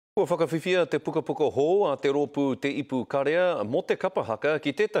Kua whakawhiwhia te pukapuka hō a te rōpū te Ipukarea mo te kapahaka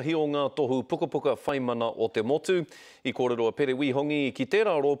ki tētahi o ngā tohu pukapuka whaimana o te motu i kōrero a Pere Wihongi ki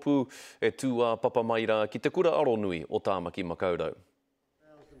tērā rōpū e tū a Papamaira ki te kura aronui o Tāmaki Makaurau.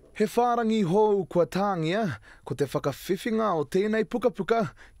 He whārangi hou kua tāngia ko te whakawhiwhinga o tēnei pukapuka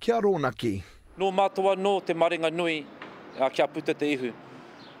kia rōnaki. No mātua no te marenga nui kia puta te ihu.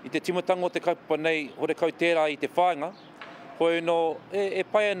 I te timatanga o te kaupapa nei, hore kau tērā i te whāinga, hoi no e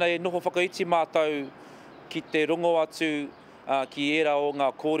pai ana e noho whakaiti mātou ki te rongo atu ki era o ngā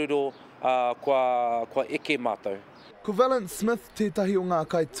kōrero kua eke mātou. Ko Valence Smith tētahi o ngā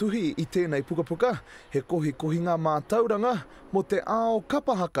kaituhi i tēnei pukapuka, he kohi ngā mātauranga mo te ao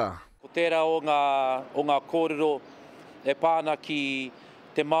kapahaka. Ko tērā o ngā kōrero e pāna ki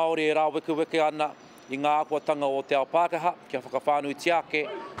te Māori e rā weke ana i ngā akuatanga o te ao Pākaha, kia whakawhānui tiake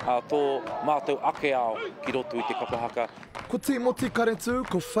tō mātou ake ao ki roto i te kapahaka. Ko Timoti Karetu,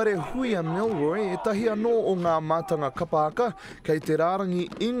 ko whare hui a Milroy e tahi anō o ngā mātanga kapahaka kei te rārangi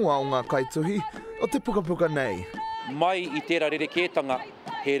ingoa o ngā kaituhi o te pukapuka nei. Mai i tērā rerekētanga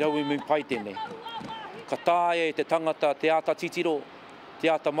he rauimu pai tēnei. Ka tāia e te tangata te ata titiro, te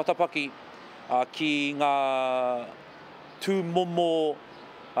ata matapaki ki ngā tūmomo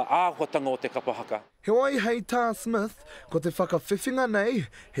āhuatanga o te kapahaka. He wai hei tā Smith, ko te whakawhiwhinga nei,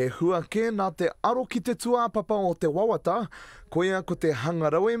 he huake nā te aro ki te tuāpapa o te wawata, koia ko te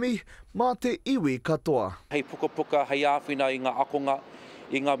hangarawemi mā te iwi katoa. Hei pukapuka, hei āwhina i ngā akonga,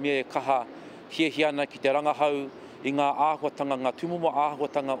 i ngā mea kaha hiahiana ki te rangahau, i ngā āhuatanga, ngā tūmomo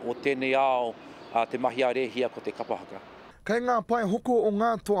āhuatanga o tēnei ao te mahi a rehia ko te kapahaka. Kei ngā pai hoko o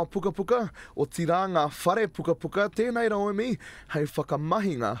ngā toa pukapuka, o tira ngā whare pukapuka tēnei rauemi, hei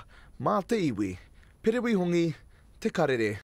whakamahinga mā te iwi. Pere Wihongi, te Karere.